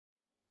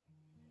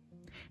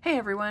Hey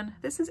everyone,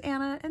 this is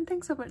Anna and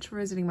thanks so much for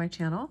visiting my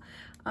channel.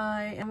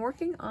 I am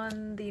working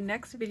on the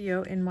next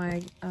video in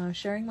my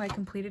sharing my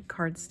completed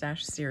card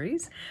stash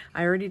series.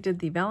 I already did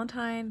the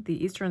Valentine,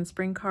 the Easter and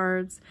Spring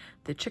cards,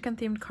 the chicken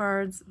themed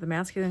cards, the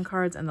masculine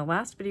cards, and the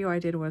last video I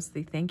did was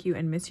the thank you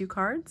and miss you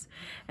cards.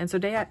 And so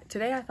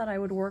today I thought I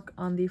would work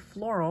on the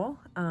floral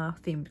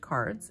themed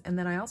cards, and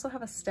then I also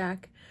have a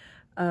stack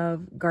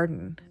of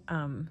garden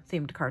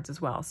themed cards as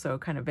well, so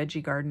kind of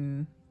veggie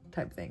garden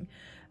type thing.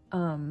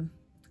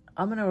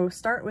 I'm going to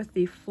start with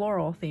the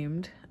floral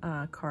themed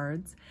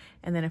cards,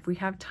 and then if we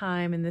have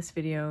time in this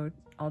video,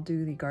 I'll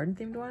do the garden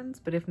themed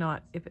ones, but if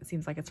not, if it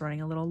seems like it's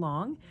running a little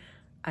long,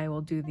 I will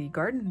do the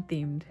garden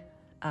themed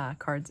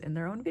cards in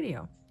their own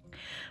video.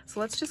 So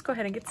let's just go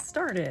ahead and get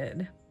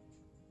started.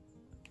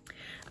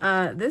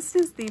 This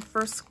is the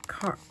first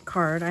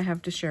card I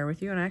have to share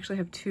with you, and I actually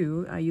have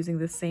two using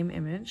the same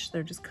image.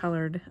 They're just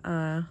colored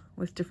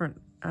with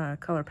different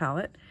color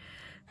palette.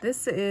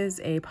 This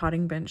is a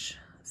potting bench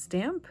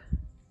stamp,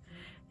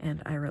 and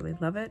I really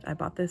love it. I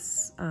bought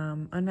this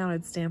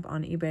unmounted stamp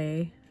on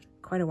eBay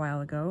quite a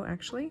while ago,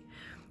 actually.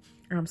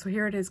 So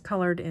here it is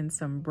colored in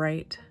some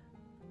bright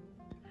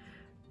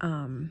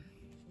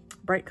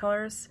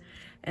colors,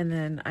 and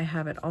then I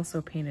have it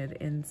also painted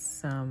in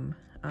some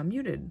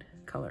muted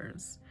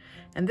colors.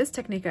 And this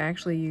technique I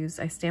actually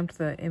used, I stamped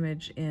the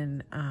image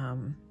in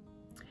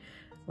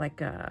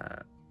like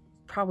a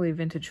probably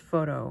vintage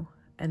photo,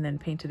 and then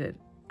painted it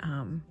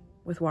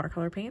with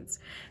watercolor paints,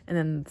 and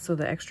then so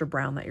the extra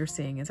brown that you're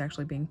seeing is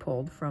actually being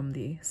pulled from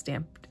the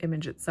stamped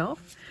image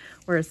itself,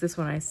 whereas this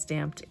one I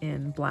stamped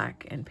in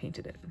black and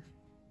painted it.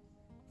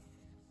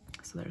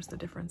 So there's the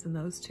difference in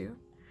those two,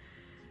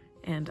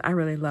 and I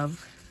really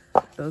love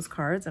those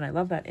cards and I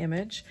love that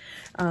image,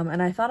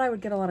 and I thought I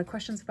would get a lot of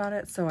questions about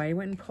it, so I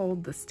went and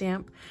pulled the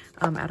stamp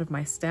out of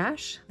my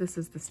stash. This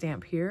is the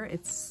stamp here.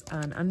 It's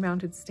an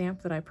unmounted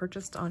stamp that I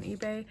purchased on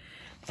eBay,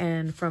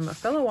 and from a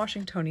fellow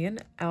Washingtonian,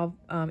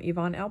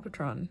 Yvonne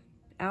Alberton.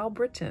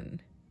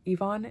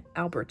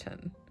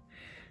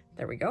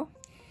 There we go.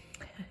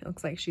 It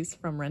looks like she's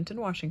from Renton,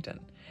 Washington.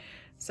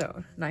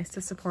 So nice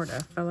to support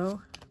a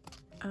fellow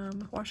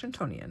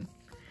Washingtonian.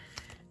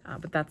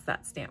 But that's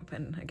that stamp,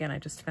 and again, I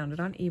just found it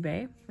on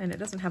eBay, and it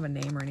doesn't have a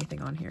name or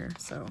anything on here,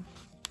 so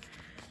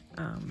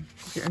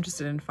if you're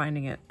interested in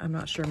finding it, I'm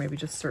not sure, maybe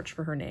just search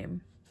for her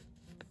name.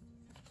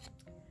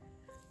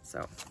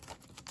 So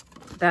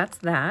that's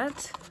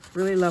that.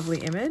 Really lovely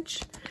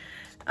image.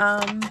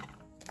 Let's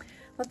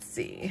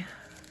see.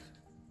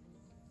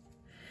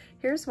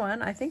 Here's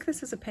one. I think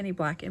this is a penny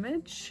black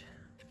image.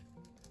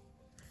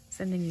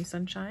 Sending you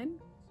sunshine.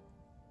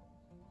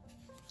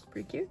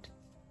 Pretty cute.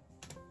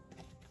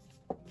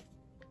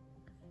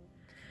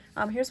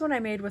 Here's one I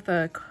made with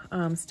a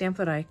stamp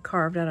that I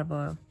carved out of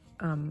a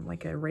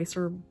like a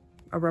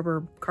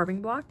rubber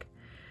carving block,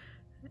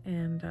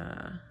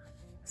 and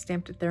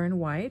stamped it there in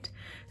white.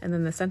 And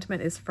then the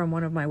sentiment is from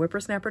one of my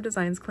Whippersnapper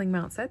Designs cling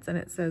mount sets, and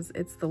it says,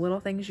 "It's the little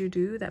things you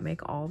do that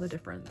make all the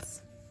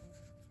difference."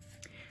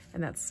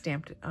 And that's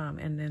stamped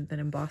and then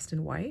embossed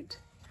in white.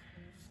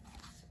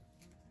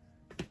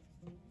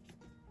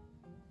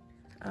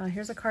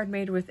 Here's a card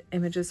made with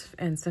images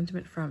and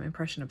sentiment from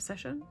Impression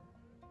Obsession.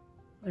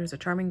 There's a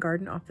charming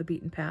garden off the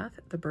beaten path.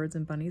 The birds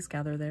and bunnies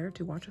gather there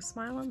to watch us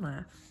smile and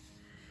laugh.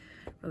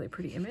 Really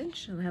pretty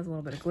image, and it has a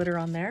little bit of glitter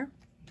on there.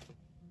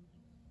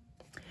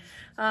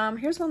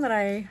 Here's one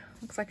that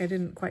looks like I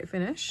didn't quite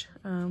finish.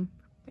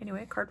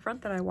 Anyway, card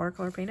front that I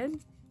watercolor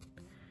painted.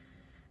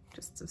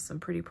 Just some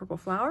pretty purple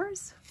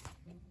flowers.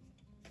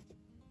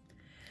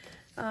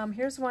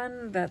 Here's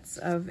one that's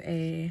of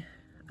a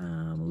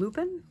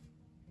lupin.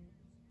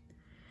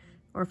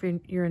 Or if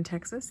you're in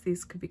Texas,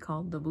 these could be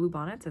called the blue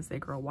bonnets as they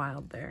grow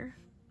wild there.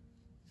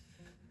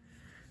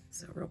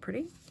 So real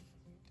pretty.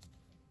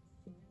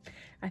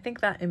 I think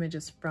that image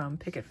is from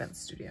Picket Fence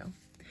Studio.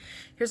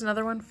 Here's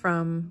another one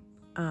from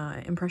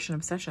Impression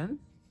Obsession.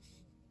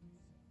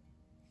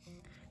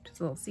 Just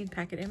a little seed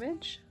packet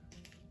image.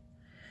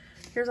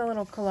 Here's a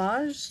little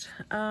collaged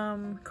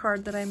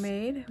card that I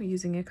made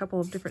using a couple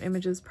of different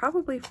images,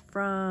 probably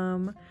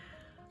from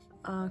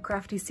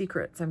Crafty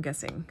Secrets, I'm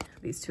guessing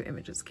these two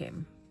images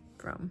came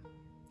from.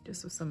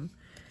 Just with some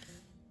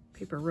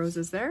paper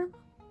roses there,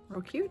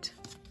 real cute.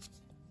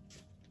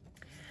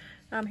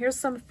 Here's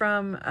some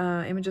from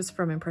images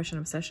from Impression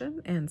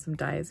Obsession, and some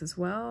dies as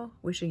well.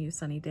 Wishing you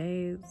sunny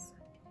days.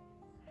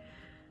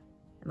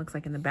 It looks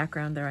like in the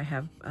background there I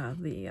have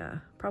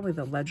probably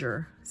the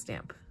ledger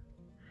stamp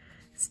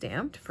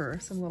stamped for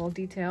some little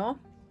detail.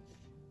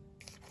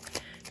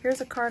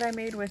 Here's a card I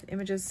made with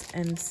images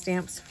and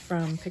stamps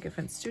from Picket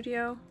Fence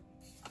Studio.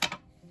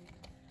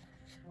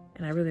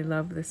 And I really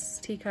love this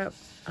teacup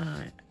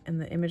and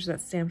the image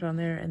that's stamped on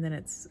there. And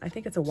then I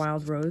think it's a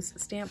wild rose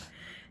stamp.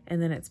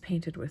 And then it's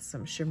painted with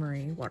some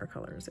shimmery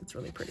watercolors. It's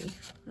really pretty.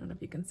 I don't know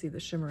if you can see the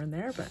shimmer in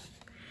there, but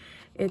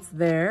it's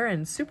there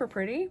and super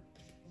pretty.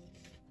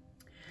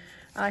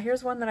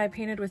 Here's one that I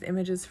painted with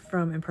images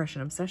from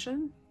Impression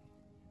Obsession.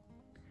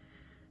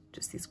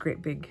 Just these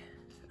great big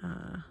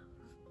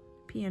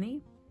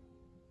peony.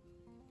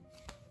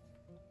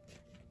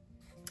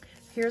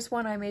 Here's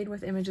one I made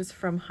with images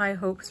from High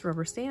Hopes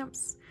rubber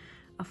stamps,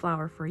 A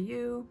Flower for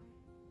You,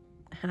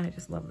 and I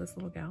just love this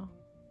little gal.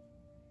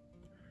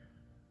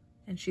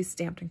 And she's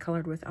stamped and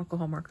colored with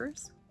alcohol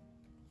markers.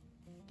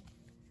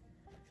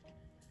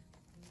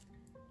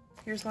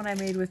 Here's one I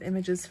made with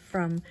images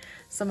from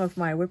some of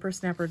my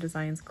Whippersnapper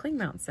Designs cling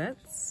mount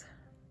sets.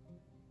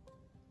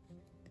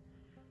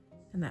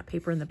 And that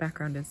paper in the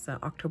background is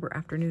October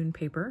Afternoon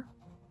paper.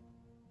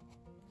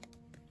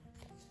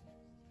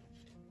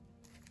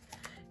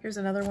 Here's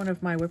another one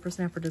of my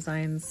Whippersnapper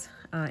Designs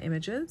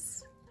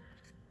images.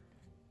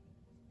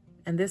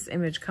 And this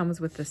image comes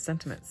with the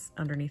sentiments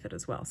underneath it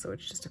as well. So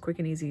it's just a quick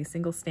and easy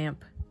single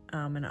stamp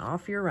and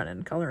off you're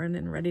running, coloring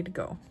and ready to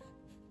go.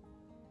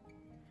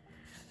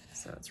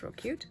 So it's real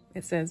cute.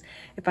 It says,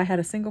 if I had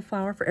a single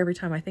flower for every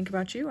time I think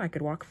about you, I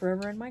could walk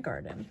forever in my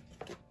garden.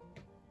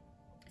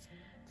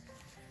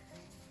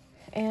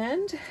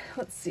 And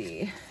let's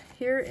see,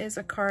 here is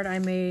a card I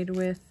made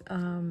with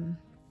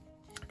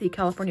the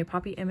California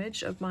Poppy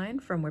image of mine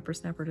from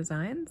Whippersnapper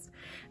Designs.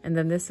 And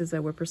then this is a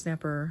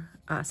Whippersnapper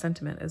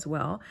sentiment as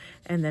well.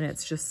 And then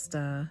it's just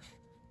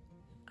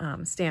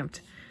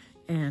stamped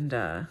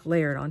and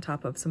layered on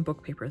top of some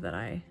book paper that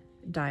I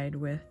dyed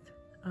with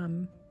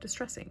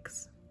Distress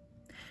inks.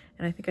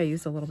 And I think I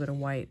used a little bit of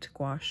white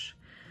gouache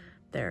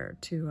there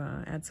to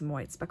add some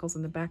white speckles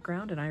in the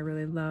background. And I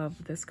really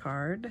love this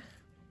card.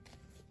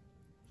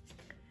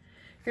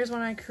 Here's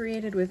one I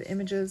created with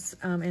images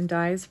and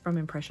dies from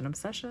Impression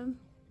Obsession.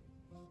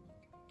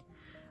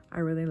 I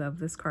really love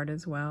this card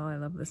as well. I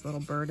love this little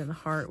bird in the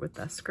heart with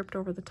the script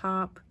over the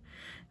top.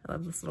 I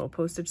love this little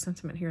postage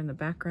sentiment here in the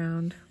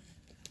background.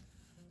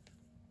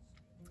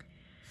 And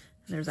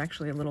there's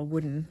actually a little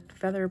wooden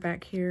feather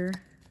back here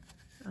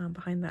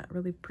behind that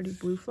really pretty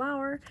blue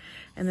flower.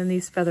 And then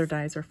these feather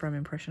dies are from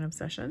Impression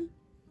Obsession.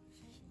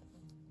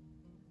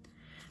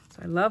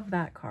 So I love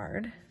that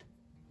card.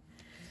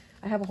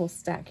 I have a whole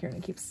stack here and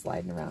it keeps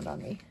sliding around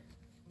on me.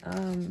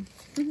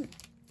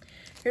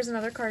 Here's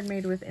another card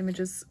made with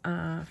images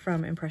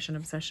from Impression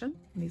Obsession.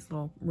 These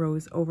little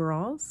rose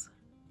overalls.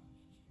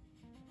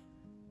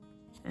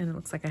 And it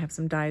looks like I have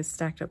some dies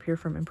stacked up here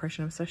from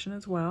Impression Obsession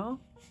as well.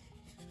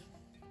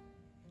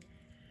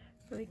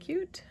 Really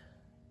cute.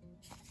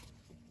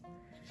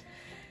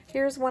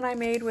 Here's one I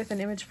made with an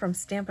image from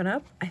Stampin'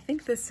 Up. I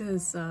think this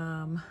is,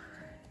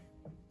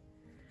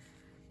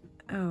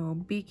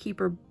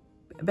 Beekeeper,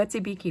 Betsy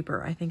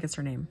Beekeeper, I think is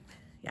her name.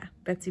 Yeah,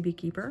 Betsy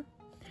Beekeeper.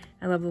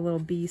 I love the little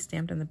bee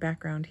stamped in the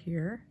background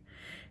here.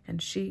 And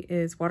she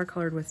is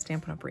watercolored with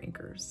Stampin' Up!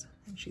 Inkers.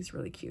 And she's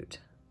really cute.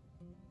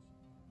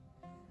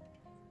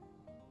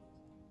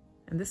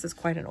 And this is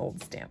quite an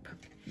old stamp.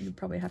 You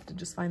probably have to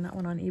just find that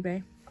one on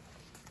eBay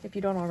if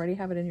you don't already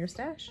have it in your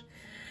stash.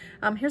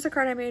 Here's a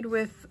card I made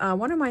with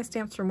one of my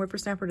stamps from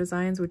Whippersnapper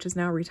Designs, which is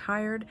now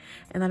retired.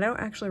 And I don't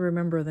actually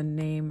remember the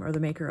name or the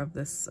maker of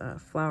this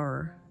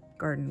flower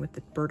garden with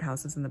the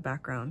birdhouses in the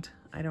background.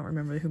 I don't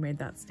remember who made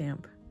that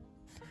stamp.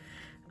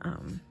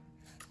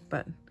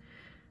 But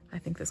I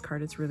think this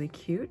card is really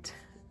cute.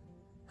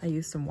 I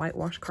used some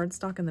whitewash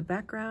cardstock in the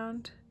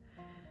background.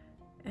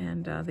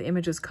 And the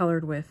image is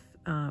colored with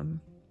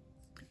Stampin'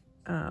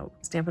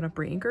 Up!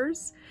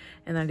 Inkers.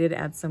 And I did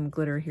add some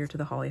glitter here to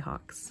the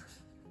hollyhocks.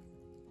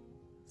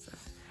 So,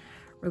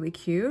 really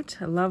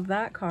cute. I love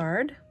that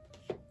card.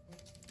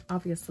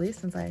 Obviously,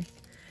 since I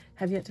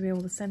have yet to be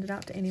able to send it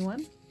out to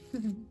anyone.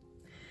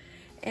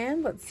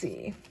 And let's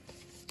see.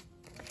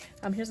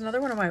 Here's another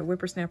one of my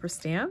Whippersnapper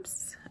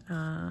stamps.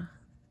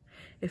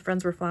 If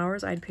friends were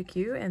flowers, I'd pick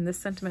you. And this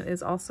sentiment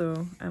is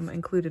also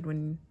included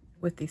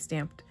with the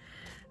stamp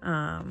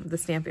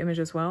image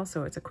as well.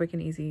 So it's a quick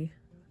and easy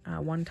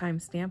one-time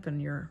stamp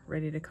and you're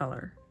ready to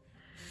color.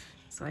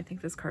 So I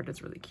think this card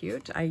is really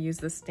cute. I use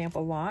this stamp a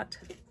lot.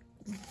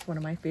 It's one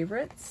of my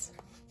favorites.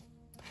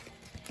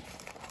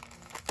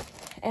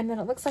 And then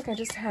it looks like I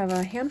just have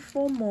a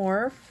handful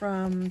more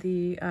from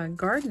the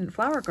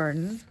flower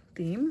garden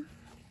theme.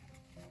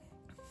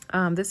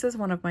 This is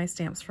one of my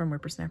stamps from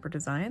Whippersnapper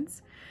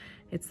Designs.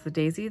 It's the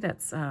daisy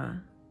that's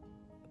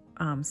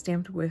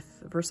stamped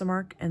with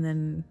Versamark and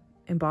then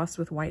embossed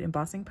with white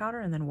embossing powder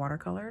and then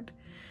watercolored.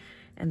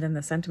 And then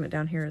the sentiment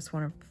down here is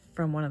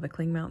from one of the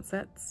cling mount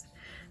sets.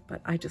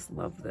 But I just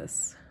love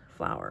this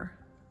flower.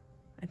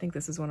 I think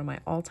this is one of my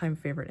all-time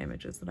favorite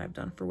images that I've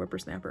done for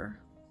Whippersnapper.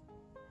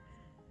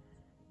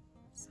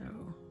 So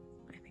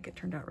I think it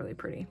turned out really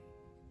pretty.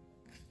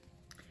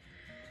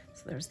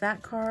 So there's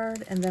that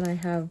card, and then I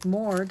have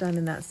more done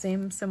in that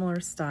same similar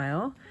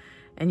style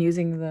and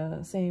using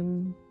the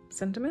same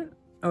sentiment.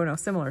 Oh no,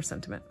 similar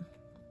sentiment.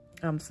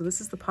 So this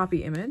is the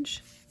poppy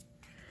image,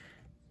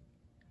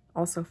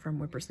 also from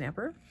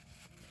Whippersnapper.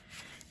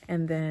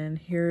 And then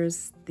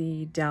here's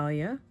the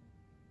dahlia.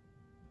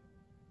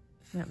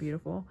 Isn't that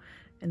beautiful?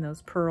 And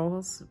those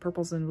pearls,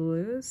 purples and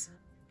blues.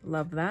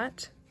 Love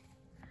that.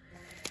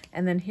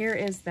 And then here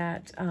is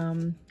that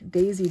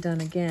daisy done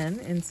again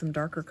in some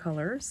darker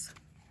colors.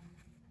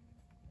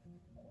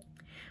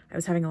 I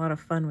was having a lot of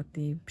fun with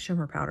the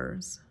shimmer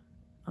powders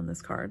on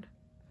this card,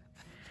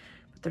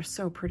 but they're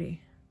so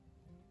pretty.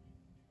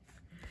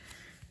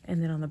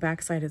 And then on the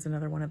back side is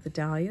another one of the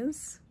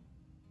dahlias.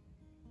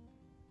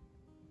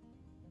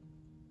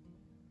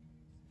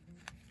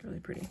 Really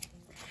pretty.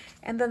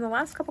 And then the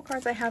last couple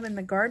cards I have in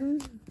the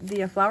garden,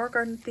 the flower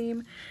garden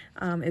theme,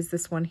 is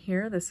this one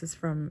here. This is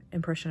from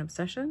Impression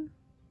Obsession.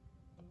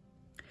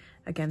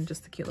 Again,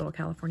 just the cute little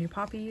California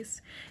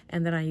poppies.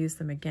 And then I use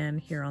them again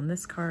here on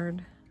this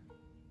card.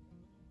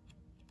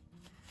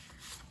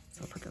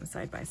 So I'll put them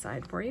side by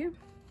side for you.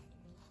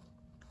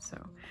 So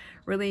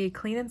really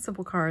clean and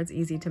simple cards,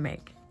 easy to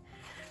make.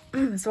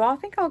 So I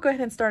think I'll go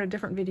ahead and start a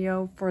different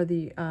video for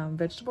the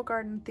vegetable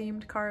garden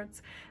themed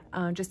cards,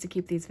 just to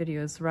keep these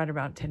videos right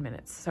about 10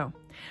 minutes. So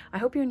I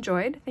hope you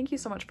enjoyed. Thank you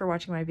so much for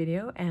watching my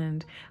video,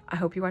 and I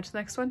hope you watch the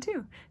next one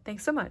too.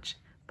 Thanks so much.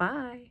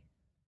 Bye.